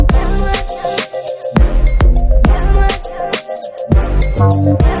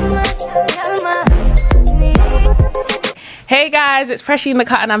guys, it's Freshie in the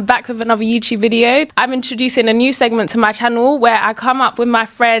Cut and I'm back with another YouTube video. I'm introducing a new segment to my channel where I come up with my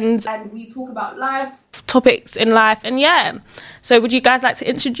friends and we talk about life, topics in life, and yeah. So would you guys like to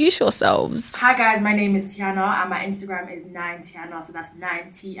introduce yourselves? Hi guys, my name is Tiana and my Instagram is 9Tiana, so that's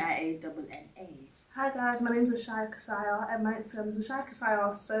 9TIANNA. Hi guys, my name is Ashaya Kasaya and my Instagram is Ashaya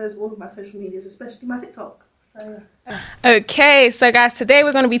Kasaya, so is all of my social medias, especially my TikTok. So yeah. Okay, so guys, today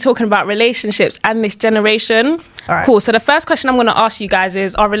we're going to be talking about relationships and this generation. All right. Cool. So the first question I'm going to ask you guys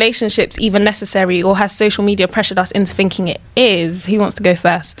is, are relationships even necessary, or has social media pressured us into thinking it is? Who wants to go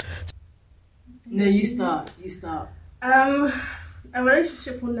first? No, you start. A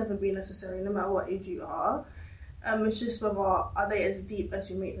relationship will never be necessary, no matter what age you are. It's just whether are they as deep as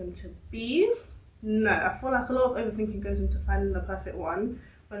you make them to be. No, I feel like a lot of overthinking goes into finding the perfect one,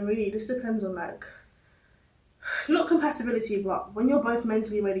 when really it just depends on like, not compatibility, but when you're both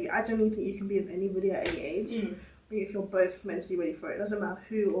mentally ready. I genuinely think you can be with anybody at any age, if you're both mentally ready for it. It doesn't matter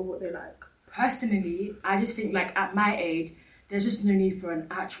who or what they like. Personally, I just think like at my age, there's just no need for an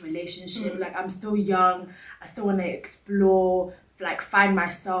actual relationship. Like I'm still young, I still want to explore, like find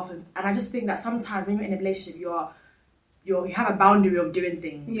myself, and I just think that sometimes when you're in a relationship, you have a boundary of doing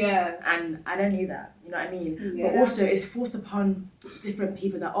things. Yeah. And I don't need that. You know what I mean? Yeah. But also it's forced upon different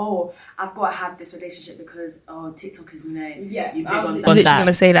people that, oh, I've got to have this relationship because TikTok is known. Yeah. You big on that. I was literally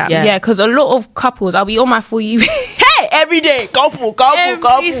gonna say that. Yeah, because a lot of couples, I'll be on my For You Hey, every day, couple.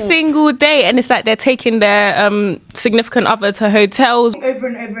 every single day, and it's like they're taking their significant other to hotels over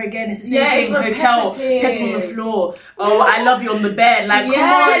and over again. It's the same thing. Hotel, pets on the floor. Oh, I love you on the bed. Like come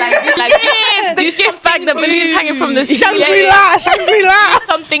on, yes, the gift bag, the balloons hanging from the Shangri-La.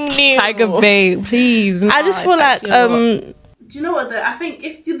 Something new. Tiger Bay, please. I just feel like do you know what though? I think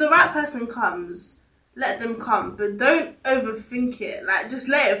if the right person comes, let them come, but don't overthink it. Like just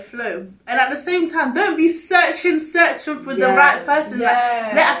let it flow, and at the same time, don't be searching for the right person.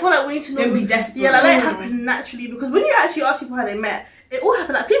 Yeah. Like, I feel like we need to know. Don't be desperate. Yeah, like let it happen naturally, because when you actually ask people how they met, it all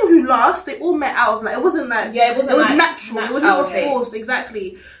happened. Like people who last, they all met out of like, it wasn't like, it was like natural. It was never forced.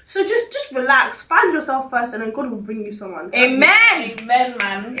 Exactly. So just relax, find yourself first, and then God will bring you someone. Amen,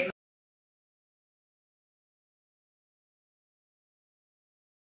 man.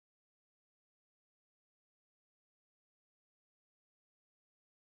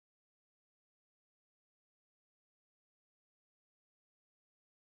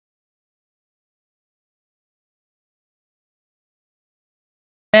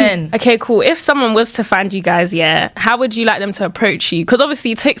 Okay, cool. If someone was to find you guys, how would you like them to approach you? Because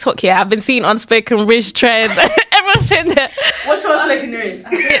obviously TikTok, I've been seeing unspoken riz trends. Everyone's saying that. What's your unspoken riz?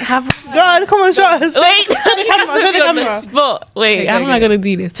 Go on, come on, show us. Wait, show the camera. Show the camera. Spot. Wait, how am I gonna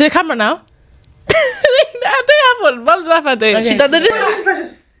do this? To the camera now. Wait, I don't have one. Mum's life, I don't. Okay. This is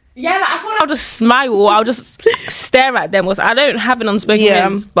precious. Yeah, like, I thought I'll just smile or I'll just stare at them. I don't have an unspoken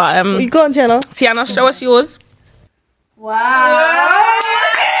riz, but you go on, Tiana. Tiana, show us yours. Wow.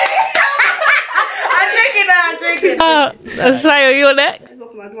 I'm drinking. Shayo, you're next. I've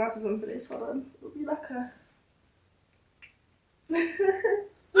got my glasses on for this. Hold on. It'll be like a.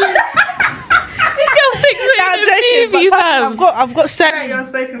 I've got set.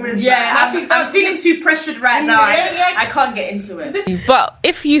 Unspoken riz. Yeah, I'm feeling too pressured right now. I can't get into it. But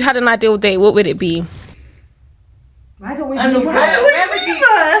if you had an ideal date, what would it be? Why is it always me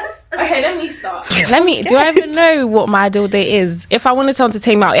first? Okay, let me start. Do I even know what my ideal date is? If I wanted someone to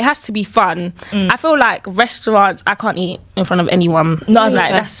take me out, it has to be fun. I feel like restaurants, I can't eat in front of anyone. Not as a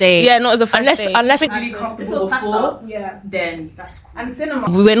first date. Yeah, not as a first date. Unless really comfortable before, then that's cool. And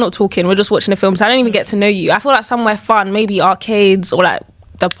cinema. We're not talking, we're just watching the films. I don't even get to know you. I feel like somewhere fun, maybe arcades or like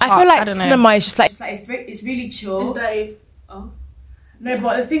the park. I feel like cinema is just like it's really chill. It's dirty. Oh. No,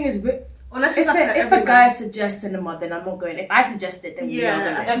 but the thing is, if a a guy suggests cinema, then I'm not going. If I suggest it, then we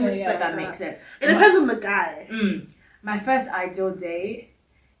are going. If that makes sense. It depends on the guy. My first ideal date,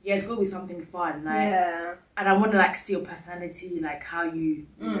 it's got to be something fun. And I want to like see your personality, like how you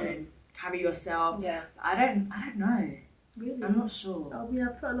carry yourself. Yeah. I don't know. Really? I'm not sure. I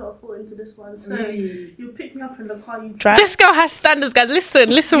put a lot of thought into this one. So really? you'll pick me up in the car. You drive. This girl has standards, guys. Listen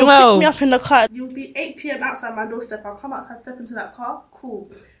you'll well. Pick me up in the car. You'll be 8 p.m. outside my doorstep. I'll come outside, step into that car. Cool.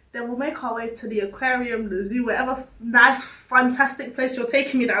 Then we'll make our way to the aquarium, the zoo, whatever nice, fantastic place you're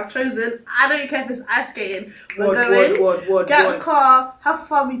taking me that I've chosen. I don't care if it's ice skating. We're going, get out the car, have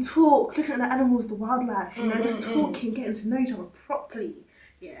fun, we talk, looking at the animals, the wildlife, just talking, getting to know each other properly.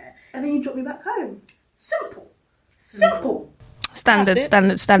 Yeah. And then you drop me back home. Simple. Standards.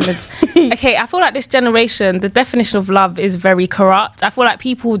 Okay, I feel like this generation, the definition of love is very corrupt. I feel like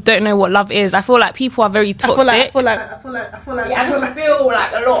people don't know what love is. I feel like people are very toxic. I feel like I just feel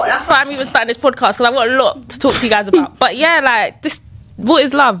like a lot. That's why I'm even starting this podcast, because I've got a lot to talk to you guys about. But yeah, like this, what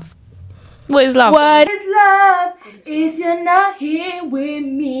is love? What is love? What is love if you're not here with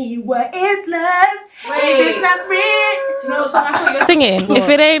me? What is love if it's not real? Do you know what song I thought you were Singing. If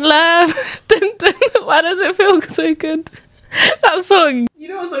it ain't love, then why does it feel so good? That song. You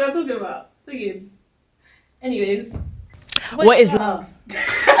know what song I'm talking about? Singing. Anyways. What is love?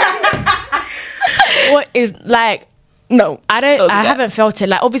 What is like? No, I haven't felt it.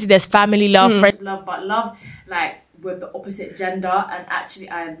 Like, obviously, there's family love, friends. Love, but love, like, with the opposite gender, and actually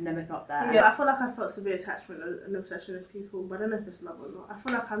I have never felt that. Yeah, I feel like I felt severe attachment and obsession with people, but I don't know if it's love or not. I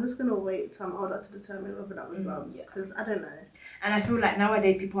feel like I'm just gonna wait till I'm older to determine whether that was love, because I don't know. And I feel like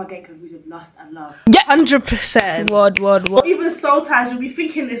nowadays people are getting confused with lust and love. Yeah, 100%. Word. Or even soul ties, you'll be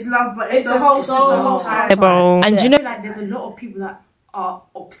thinking it's love, but it's a whole soul tie. And I you know, feel like there's a lot of people that are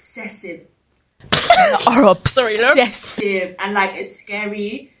obsessive. Obsessive. And like it's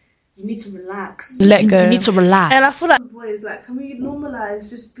scary. You need to relax. let go. You need to relax. And I feel like boys, like, can we normalize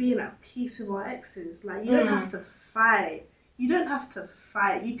just being at peace with our exes? Like, you don't have to fight. You don't have to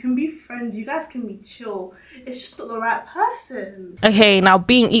fight. You can be friends. You guys can be chill. It's just not the right person. Okay, now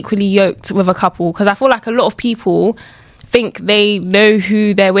being equally yoked with a couple, because I feel like a lot of people think they know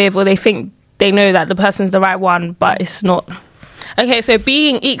who they're with, or they think they know that the person's the right one, but it's not. Okay, so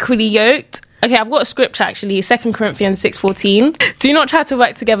being equally yoked. Okay, I've got a scripture actually, 2 Corinthians 6:14. Do not try to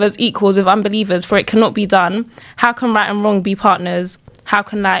work together as equals with unbelievers, for it cannot be done. How can right and wrong be partners? How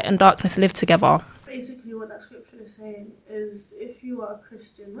can light and darkness live together? Basically, what that scripture is saying is, if you are a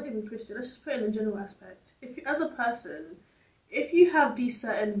Christian, not even Christian, let's just put it in the general aspect. If you, as a person, if you have these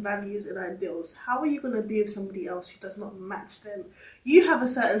certain values and ideals, how are you going to be with somebody else who does not match them? You have a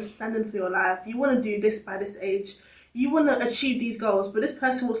certain standard for your life. You want to do this by this age. You want to achieve these goals, but this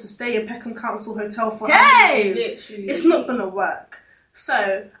person wants to stay in Peckham Council Hotel for years. It's not going to work.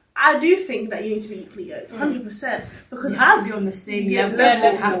 So I do think that you need to be equally yoked, 100%, because you have to be on the same level,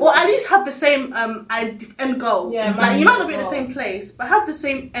 or at least have the same end goal. Yeah, like, you might not be in the same place, but have the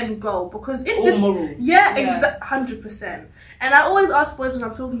same end goal. Because if this, morals. 100%. And I always ask boys when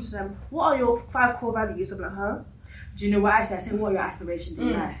I'm talking to them, what are your 5 core values? I'm like, huh? Do you know what I say? I say, what are your aspirations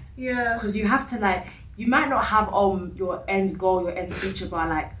in life? Yeah. Because you have to, like, you might not have your end goal, your end future, but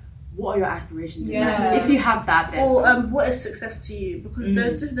like, what are your aspirations in life? If you have that, then or what is success to you?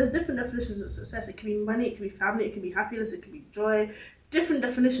 Because there's different definitions of success. It can be money, it can be family, it can be happiness, it can be joy. Different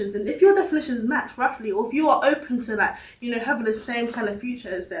definitions, and if your definitions match roughly, or if you are open to, like, you know, having the same kind of future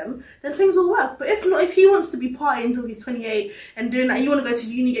as them, then things will work. But if not, if he wants to be partying until he's 28 and doing that, you want to go to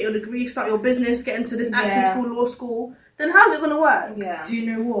uni, get your degree, start your business, get into this acting school, law school, then how's it going to work? Yeah. Do you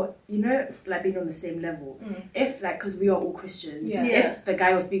know what? You know, like, being on the same level. If, like, because we are all Christians, if the guy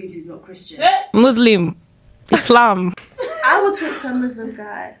you're speaking to is not Christian, Muslim, Islam. I would talk to a Muslim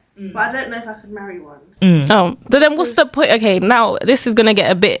guy, but I don't know if I could marry one. Oh, but then what's the point? Okay, now this is gonna get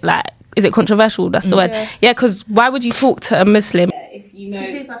a bit like, is it controversial? That's the word. Yeah, because why would you talk to a Muslim if you know? To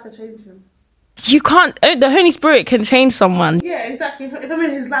see if I could change him. You can't. The Holy Spirit can change someone. Yeah, exactly. If I'm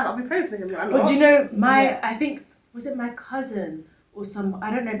in his life, I'll be praying for him. But do you know, I think, was it my cousin or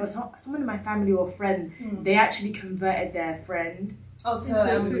I don't know, but someone in my family or friend, they actually converted their friend. Same.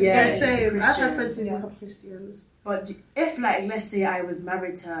 I've had friends who are Christians. But if, like, let's say I was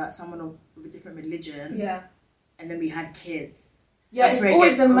married to someone of a different religion, and then we had kids. Yeah, it's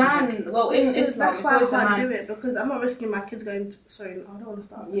always a man. Well, in Islam, that's why I can't do it, because I'm not risking my kids going. Sorry, I don't want to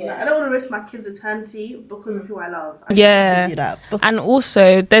start. Yeah, like, I don't want to risk my kids' eternity because of who I love. And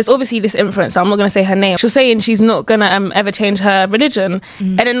also, there's obviously this influencer. I'm not going to say her name. She's saying she's not going to ever change her religion,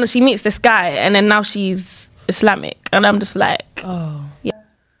 and then she meets this guy, and then now she's Islamic, and I'm just like,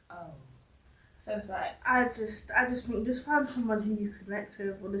 So it's like, I just think, just find someone who you connect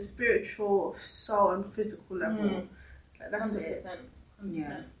with on a spiritual, soul, and physical level. Like, that's 100%. It.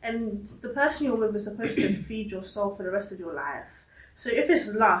 Yeah. And the person you're with is supposed to feed your soul for the rest of your life. So if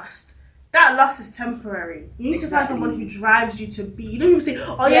it's lust, that lust is temporary. You need to find someone who drives you to be. You don't even say,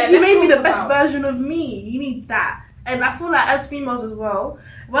 oh yeah, you made me the best version of me. You need that. And I feel like as females as well,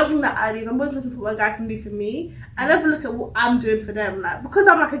 one thing that I do is I'm always looking for what a guy can do for me. I never look at what I'm doing for them. Like, because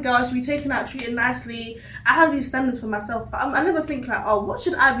I'm like a girl, I should be taken out, treated nicely. I have these standards for myself, but I never think like, oh, what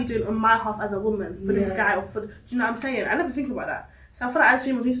should I be doing on my half as a woman for this guy, or for, do you know what I'm saying? I never think about that. So I feel like as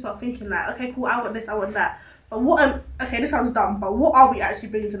females, we need to start thinking like, okay, cool, I want this, I want that. But what okay, this sounds dumb, but what are we actually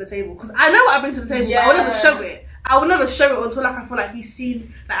bringing to the table? Because I know what I bring to the table, but I will never show it. I will never show it until, like, I feel like he's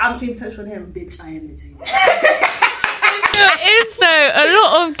seen, like, I'm seeing potential in him. Bitch, I am the table. There is no. A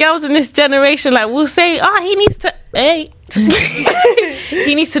lot of girls in this generation like will say, he needs to. Hey.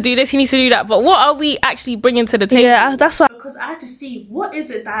 He needs to do this, he needs to do that. But what are we actually bringing to the table? Yeah, that's why. Because I had to see what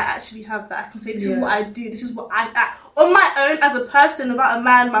is it that I actually have that I can say, this is what I do, this is what I on my own as a person, without a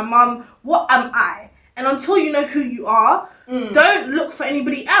man, my mum, what am I? And until you know who you are, don't look for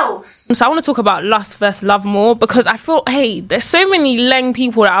anybody else. So I want to talk about lust versus love more, because I feel, there's so many leng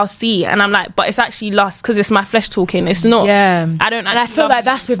people that I'll see and I'm like, but it's actually lust because it's my flesh talking. It's not. Yeah. I don't. And I feel like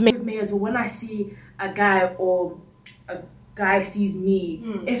that's with me. With me as well. When I see a guy or a guy sees me,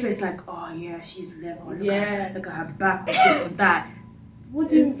 if it's like, oh yeah, she's left, or look at her back, or this or that. What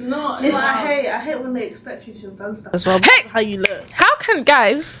do you not? I hate when they expect you to have done stuff as well. How you look.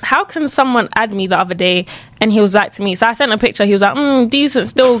 How can someone add me the other day and he was like to me, so I sent a picture, he was like, decent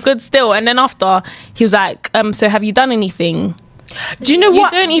still, good still, and then after he was like, so have you done anything? Do you know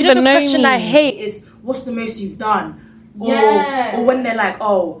what? Don't even know the question me. I hate is, what's the most you've done? Or when they're like,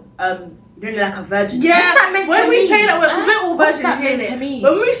 you're only like a virgin. Yeah, what's that meant when to we me? say that we're all What's virgins that here. meant to me?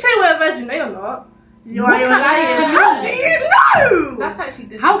 When we say we're a virgin, no, you're not. You're What's lying. that meant to me? How do you know? That's actually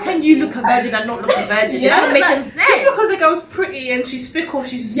disrespectful. How can you look a virgin and not look a virgin? It's not making sense. Just because a girl's pretty and she's fickle,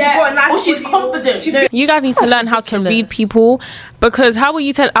 she's got a nice or she's body, confident. You guys need to learn how to read people, because how will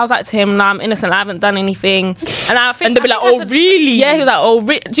you tell? I was like to him, nah, I'm innocent, I haven't done anything, and I think, and they'll be like, really? Yeah, he was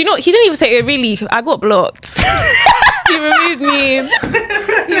like, do you know? He didn't even say it really. I got blocked. He removed me.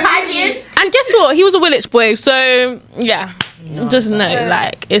 And guess what? He was a Woolwich boy, so yeah. Just know,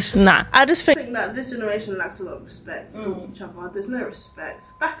 like, it's not. I just think that this generation lacks a lot of respect towards each other. There's no respect.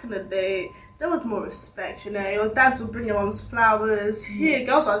 Back in the day, there was more respect, you know. Your dads would bring your mums flowers. Here,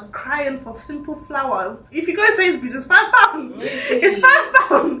 girls are crying for simple flower. If you go to Sainsbury's, it's £5. It's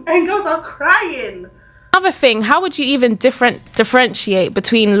 £5, and girls are crying. Another thing, how would you even differentiate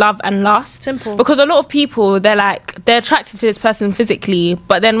between love and lust? Simple. Because a lot of people, they're attracted to this person physically,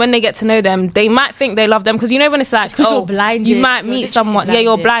 but then when they get to know them, they might think they love them. Because you know when it's like, you're blinded. you might meet someone. Yeah,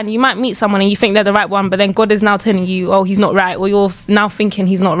 you're blind. You might meet someone and you think they're the right one, but then God is now telling you, oh, he's not right, or you're now thinking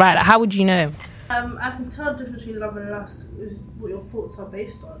he's not right. Like, how would you know? I can tell the difference between love and lust is what your thoughts are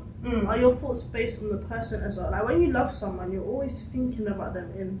based on. Are your thoughts based on the person as well? Like when you love someone, you're always thinking about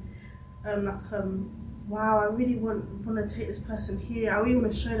them in wow, I really want to take this person here. I really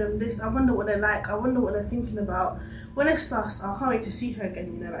want to show them this. I wonder what they're like. I wonder what they're thinking about. When it's last, I can't wait to see her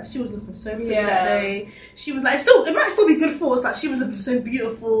again. You know, like she was looking so pretty that day. She was like, it might still be good thoughts. Like she was looking so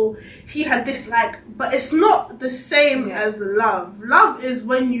beautiful. He had this but it's not the same as love. Love is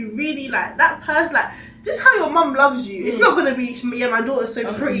when you really like that person, like. Just how your mum loves you. It's not gonna be, my daughter's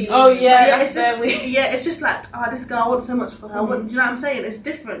so pretty. Oh yeah, it's just like, this girl, I want so much for her. Do you know what I'm saying? It's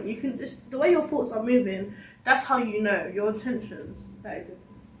different. You can just the way your thoughts are moving. That's how you know your intentions. That is a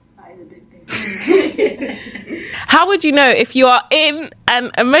big thing. How would you know if you are in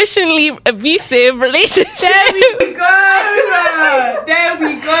an emotionally abusive relationship? There we go. There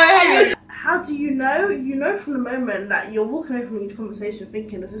we go. How do you know? You know from the moment that you're walking away from each conversation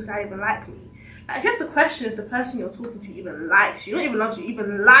thinking, does this guy even like me? If you have to question if the person you're talking to even likes you, not even loves you,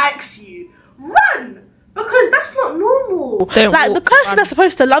 even likes you, run! Because that's not normal. The person that's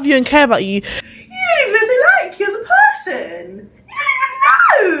supposed to love you and care about you, you don't even know if they like you as a person. You don't even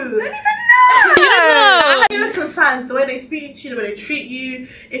know. I know some signs, the way they speak to you, the way they treat you,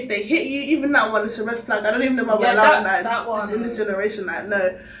 if they hit you, even that one is a red flag. I don't even know why we're allowing that one. Just in this generation,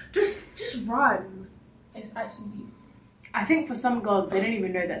 no. Just run. It's actually, I think for some girls, they don't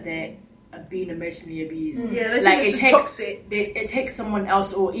even know that they're being emotionally abused. Yeah, they think it's just toxic. It takes someone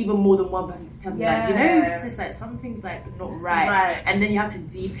else or even more than one person to tell me, like, you know, it's just like something's like not right. And then you have to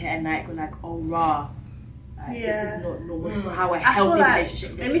deep it and like go like, oh rah, this is not normal. It's not how a healthy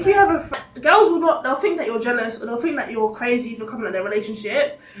relationship looks. And if you have girls will not, they'll think that you're jealous or they'll think that you're crazy if you're coming at their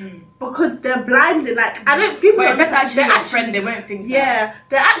relationship because they're blinded. Like if that's actually your friend, they won't think. Yeah,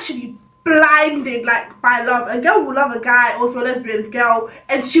 they're actually blinded by love. A girl will love a guy, or if you're a lesbian girl,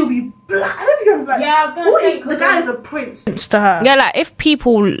 and she'll be blind. I don't think I was gonna say the guy is a prince to her. Yeah, if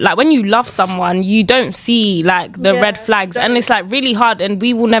people when you love someone, you don't see the red flags, and it's really hard, and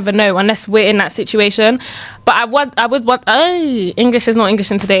we will never know unless we're in that situation. But I would want English is not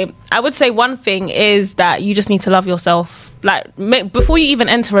English in today. I would say one thing is that you just need to love yourself. Before you even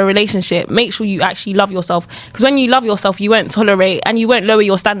enter a relationship, make sure you actually love yourself, because when you love yourself, you won't tolerate and you won't lower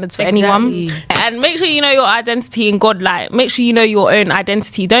your standards for anyone. And make sure you know your identity in God. Make sure you know your own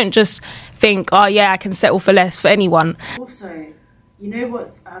identity. Don't just think, oh yeah, I can settle for less for anyone. Also, you know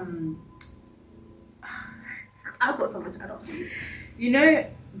what's I've got something to add off to you. You know,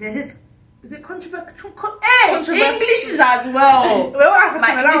 there's this Is it controversial? Englishes as well. We're all African.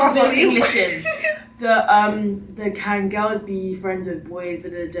 Like allow us, English please. the can girls be friends with boys?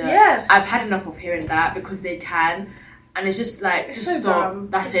 Yes. I've had enough of hearing that because they can, and it's just like It's just so stop. dumb.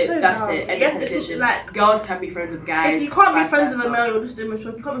 That's It's it. so That's dumb. it. End Yeah, of it's competition. like- Girls can be friends with guys. If you can't be vice friends with a versa. male, you're just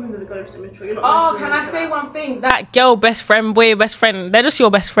immature. If you can't be friends with a girl, you're just immature. You're not. Oh, emotionally can I mature. say one thing? That girl best friend, boy best friend, they're just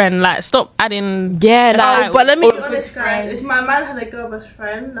your best friend. Like, stop adding. Yeah, like, Oh, but let me Or be a good honest, guys. friend. If my man had a girl best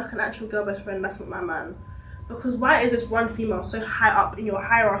friend, like an actual girl best friend, that's not my man. Because why is this one female so high up in your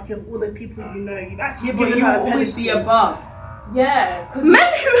hierarchy of all the people you know? You've actually Yeah, but given you her a will always be pedestal. above. Yeah, because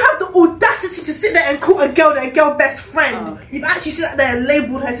Men who have the audacity to sit there and call a girl their girl best friend, you've actually sat there and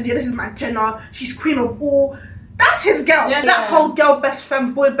labelled her and said, yeah, this is my Jenna, she's queen of all. That's his girl. Yeah. That whole girl best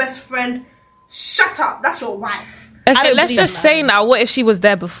friend, boy best friend, shut up. That's your wife. I okay, don't let's believe just that. say now, what if she was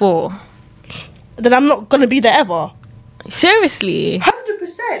there before? Then I'm not gonna be there ever. Seriously.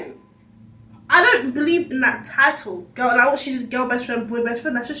 100%. I don't believe in that title. Girl, like what she's just girl best friend, boy best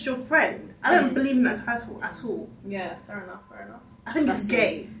friend, that's just your friend. I don't believe in that title at all. Yeah, fair enough. I think it's That's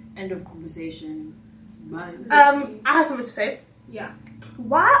gay. End of conversation. Bye. I have something to say. Yeah.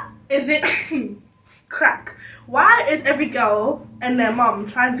 Why is it crack? Why is every girl and their mum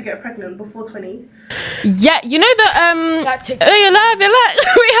trying to get pregnant before 20? Yeah, you know the That TikTok. Oh, you're live.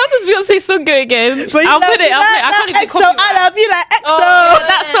 Wait, how does Beyonce song go again? I'll put it. I can't even copy I love you like EXO. Oh, yeah,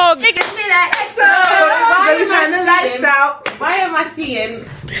 that song. Niggas be like EXO. Why Baby am I turn the lights seeing- out. Why am I seeing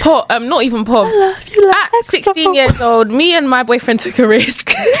pop? Not even pop. you like At 16 years old, me and my boyfriend took a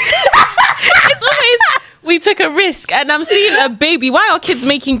risk. It's always we took a risk, and I'm seeing a baby. Why are kids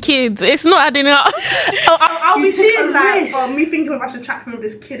making kids? It's not adding up. I'll be You took seeing a like risk. me thinking if I should chat with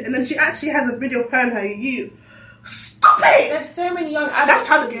this kid, and then she actually has a video of her and her you. Stop it! There's so many young That's adults.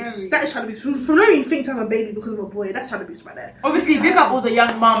 child abuse. That is child abuse. From not even think to have a baby because of a boy, that's child abuse right there. Obviously, big up all the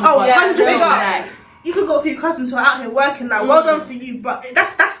young mums. Oh, but 100%. still, like, You could got a few cousins who are out here working now. Well done for you, but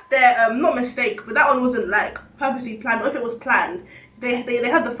that's their not mistake. But that one wasn't like purposely planned. Or if it was planned, they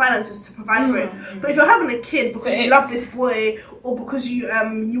have the finances to provide for it. But if you're having a kid because you love this boy, or because you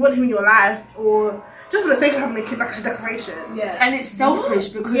want him in your life, or just for the sake of having a kid, like it's a decoration. Yeah. and it's selfish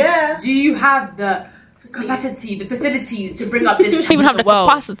because Yeah. do you have the capacity, the facilities to bring up this child? Don't even have the Well.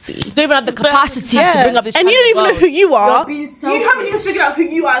 capacity. You don't even have the capacity to bring up this And you child don't even as know well. who you are. You're being You haven't even selfish. figured out who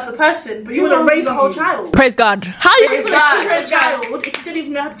you are as a person, but you want to raise a whole child. Praise God. How are you Praise going to God. teach a child if you don't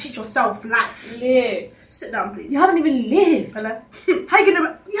even know how to teach yourself life? Sit down, please. You haven't even lived. Hello? How you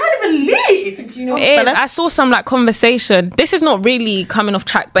gonna? You haven't even lived. You know, I saw some like conversation. This is not really coming off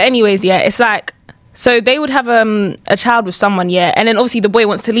track, but anyways, yeah, it's like. So they would have a child with someone, yeah, and then obviously the boy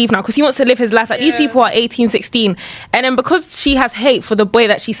wants to leave now because he wants to live his life. Like these people are 18, 16, and then because she has hate for the boy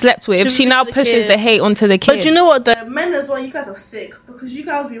that she slept with, she now the pushes kid. the hate onto the kid. But you know what? The men as well, you guys are sick because you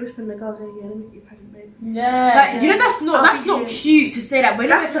guys be whispering the girls, hey, yeah, let me get you pregnant, babe. Like, you know that's not cute to say that. When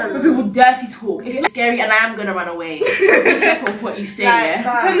That's when people dirty talk, it's not scary, and I am gonna run away. So be careful of what you say. Like,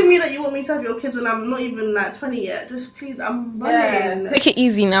 Yeah. telling me that you want me to have your kids when I'm not even like 20 yet. Just please, I'm running. Take it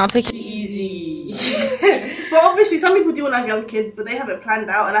easy now. Take it Easy. But obviously, some people do want to have young kids, but they have it planned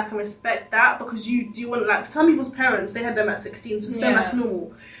out, and I can respect that because you do want like some people's parents they had them at 16, so it's them that's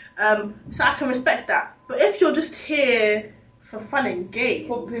normal. So I can respect that. But if you're just here for fun and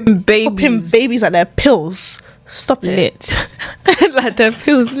games, babies. babies like their pills, stop it. Lit. Like the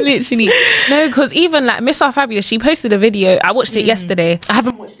pills, literally. No, because even like Miss Our Fabulous, she posted a video. I watched it yesterday. I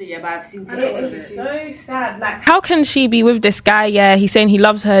haven't Watched it yet, but I've seen It TikTok of is it. so sad. Like, how can she be with this guy? Yeah, he's saying he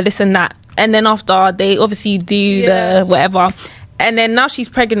loves her, this and that, and then after they obviously do the whatever, and then now she's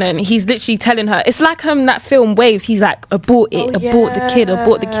pregnant. He's literally telling her it's like that film Waves. He's like abort it, abort the kid,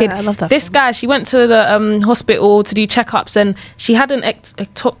 abort the kid. I love that This guy, she went to the hospital to do checkups, and she had an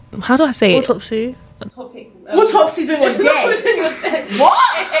how do I say it? Autopsy. Autopsy's been on dead. What?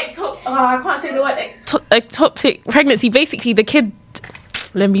 I can't say the word. Ectopic pregnancy. Basically, the kid.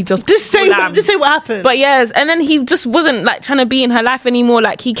 Let me just Say what happened. But yes, and then he just wasn't like trying to be in her life anymore.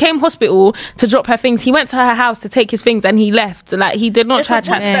 Like he came hospital to drop her things. He went to her house to take his things, and he left. Like he did not try to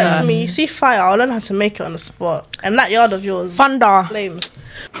chat to that her. to me, you see fire, I'll learn how to make it on the spot. And that yard of yours, Thunder. flames.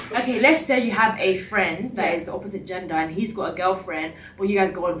 Okay, let's say you have a friend that is the opposite gender, and he's got a girlfriend, but you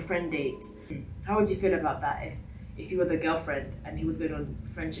guys go on friend dates. How would you feel about that if you were the girlfriend and he was going on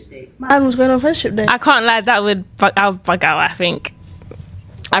friendship dates? Man was going on friendship day. I can't lie. That would I'll bug out. I think.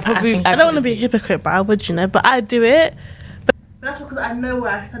 I don't want to be a hypocrite, but I would, But I do it. But that's because I know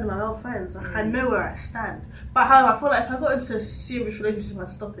where I stand with my male friends. Like, I know where I stand. But however, I feel like if I got into a serious relationship, I'd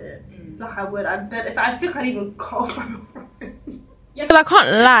stop it. Like I would. I think I'd even cut off my male friend. Yeah, because I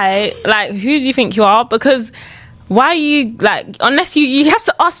can't lie. Like, who do you think you are? Because Why are you like? Unless you have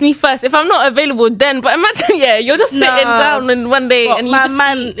to ask me first. If I'm not available, then. But imagine, you're just sitting down and one day and you my just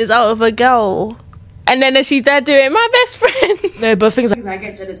man is out of a girl, and then she's there doing my best friend. No, but things like I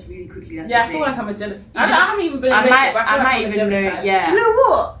get jealous really quickly. That's Yeah, the I feel thing. like I'm a jealous. I haven't even been in a I relationship. might even know. do Yeah. you know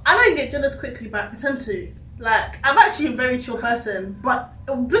what? I don't get jealous quickly, but I pretend to. Like, I'm actually a very chill person, but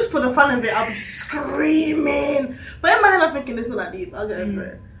just for the fun of it, I'll be screaming. But in my head, I'm thinking it's not that deep. I'll get over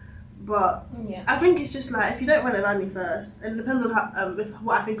it. But I think it's just like, if you don't run it around me first, and it depends on how,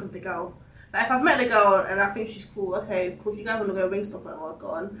 what I think of the girl. Like, if I've met the girl and I think she's cool, okay, cool. If you guys want to go Wingstop or whatever, go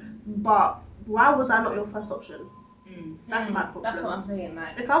on. But why was I not your first option? That's my problem. That's what I'm saying.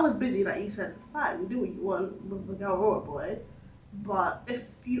 Like, If I was busy, like you said, fine, do what you want with a girl or a boy. But if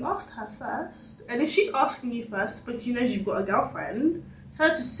you asked her first, and if she's asking you first, but she knows you've got a girlfriend, tell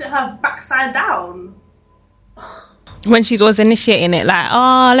her to sit her backside down. when she's always initiating it, like,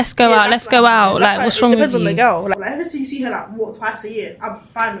 oh, let's go out, let's go out. Like, what's wrong with Depends on the you? girl. Like, if you see her like walk twice a year, I'm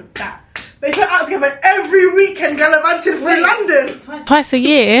fine with that. But if you're out together every weekend gallivanting through London, Twice a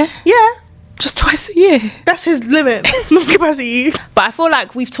year, yeah, just twice a year. that's his limit. No capacity. But I feel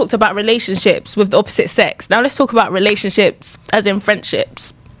like we've talked about relationships with the opposite sex. Now let's talk about relationships as in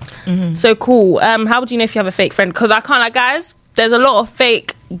friendships. So cool. How would you know if you have a fake friend? Because I can't, like, guys, there's a lot of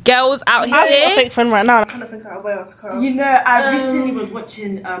fake girls out I've got a here. fake friend right now. I'm trying to think out a way out to come. You know, I recently was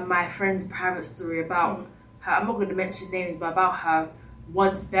watching my friend's private story about her. I'm not going to mention names, but about her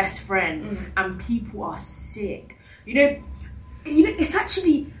once best friend, and people are sick. You know, it's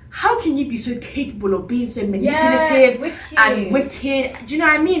actually, how can you be so capable of being so manipulative and wicked? Do you know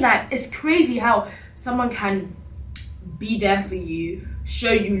what I mean? Like, it's crazy how someone can be there for you,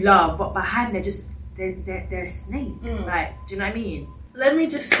 show you love, but behind they're a snake. Like, do you know what I mean? Let me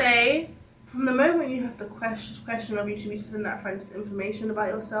just say, from the moment you have the question of you should be telling that friend information about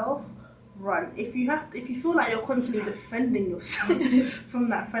yourself, run. If you feel like you're constantly defending yourself from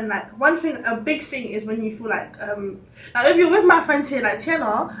that friend, like, a big thing is when you feel like if you're with my friends here, like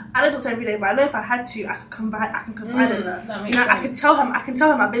Tiana, I don't talk to her every day, but I know if I had to, I can confide in her. You know, I can tell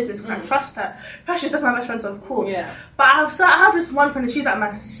her my business because I trust her. Precious, that's my best friend, so of course. Yeah. But I have this one friend and she's like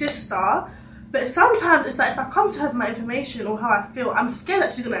my sister. But sometimes it's like, if I come to her with my information or how I feel, I'm scared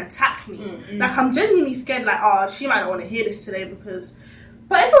that she's gonna attack me. Like, I'm genuinely scared, like, oh, she might not want to hear this today because.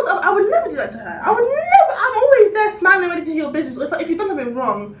 But if it was, I would never do that to her. I would never. I'm always there, smiling, ready to hear your business. Or if you've done something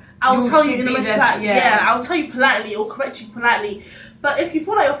wrong, I'll tell you in the most polite. Yeah, I'll tell you politely or correct you politely. But if you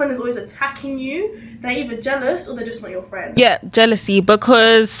feel like your friend is always attacking you, they're either jealous or they're just not your friend. Yeah, jealousy.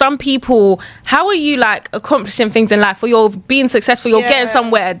 Because some people, how are you, like, accomplishing things in life, or you're being successful, you're getting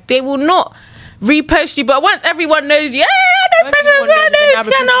somewhere, they will not repost you, but once everyone knows, Mikey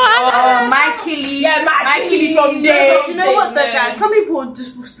from there. Do you know what, though, guys? Some people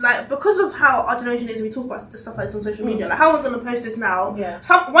just, like, because of how our generation is, and we talk about the stuff like this on social media, like, how am I going to post this now?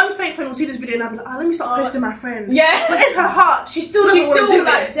 One fake friend will see this video and I'll be like, let me start posting my friend. But in her heart, she still doesn't want to do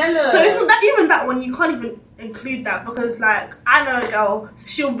it. Jealous. So it's not that, even that one, you can't even include that, because, like, I know a girl,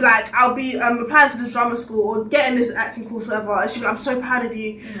 she'll be like, I'll be applying to this drama school or getting this acting course, whatever, and she'll be like, I'm so proud of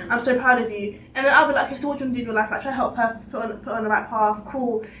you, I'm so proud of you. And then I'll be like, okay, so what do you want to do with your life? Like, try to help her put on the right path.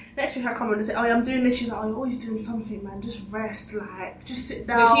 Cool. Next week I come on and say, oh yeah, I'm doing this. She's like, oh, you're always doing something, man. Just rest, like, just sit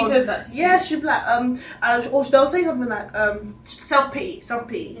down. But she says that to you. Yeah, she'll be like, or they'll say something like, self-pity.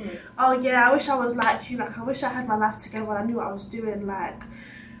 Oh yeah, I wish I was like you. Like, I wish I had my life together and I knew what I was doing. Like,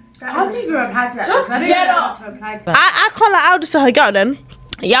 how do you reply to that? Just get up. I can't, like, I'll just tell her, go then.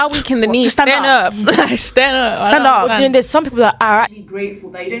 Y'all weak in the knees. Stand up. Stand up. there's some people that are actually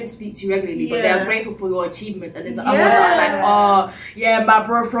grateful that you don't speak to regularly, but they're grateful for your achievements. And there's others that are like, oh yeah, my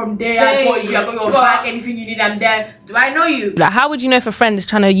bro from there, I got you, I got your back, anything you need, I'm there. Do I know you? Like, how would you know if a friend is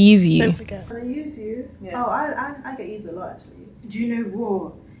trying to use you? Don't forget. When I use you, I get used a lot, actually. Do you know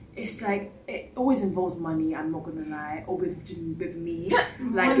what? It's like, it always involves money, I'm not gonna lie, or with me.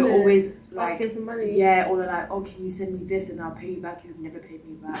 Like, you're always like, asking for money. Yeah, or they're like, oh, can you send me this and I'll pay you back, you've never paid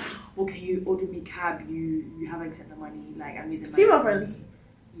me back. Or can you order me cab, you haven't sent the money, like, I'm using money. Female friends?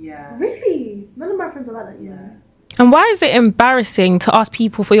 Yeah. Really? None of my friends are like that, And why is it embarrassing to ask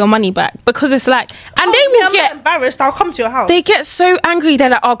people for your money back? Because it's like, and they will I'm not embarrassed, I'll come to your house. They get so angry,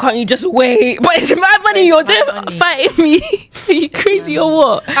 they're like, oh, can't you just wait? But it's my money, you're there fighting me. Are you crazy or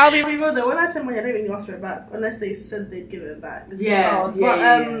what? I'll be real though, when I send money, I don't really ask for it back, unless they said they'd give it back.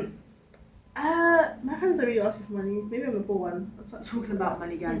 My friends don't really ask me for money. Maybe I'm the poor one. Talking about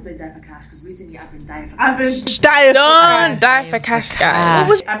money, guys, don't die for cash, because recently I've been dying for cash. I've been dying Don't die for cash,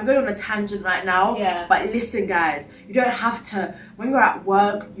 guys. I'm going on a tangent right now, but listen, guys, you don't have to, when you're at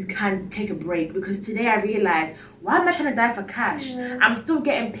work, you can take a break, because today I realised why am I trying to die for cash? I'm still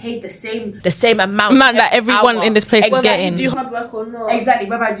getting paid the same amount that everyone in this place is Whether getting. you do hard work or not. Exactly,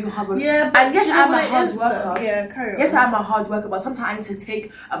 whether I do hard work. Yeah, but and yes, do you know I'm what a it hard is, worker. though? Yeah, carry on. Yes, I'm a hard worker, but sometimes I need to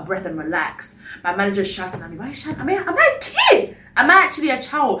take a breath and relax. My manager's shouting at me. Why is shouting? Am I a kid? Am I actually a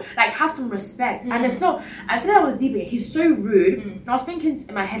child? Like, have some respect. And it's not. And today I was deep in it. He's so rude. And I was thinking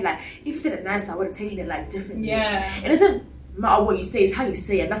in my head, like, if he said it nicer, I would have taken it like differently. Yeah. It doesn't matter what you say, it's how you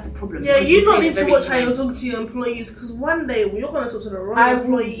say it. And that's the problem. Yeah, because you he's don't saying need it to very watch how annoying. you're talking to your employees because one day you're going to talk to the wrong I will.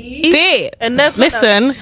 employee. Dear, And they're gonna listen,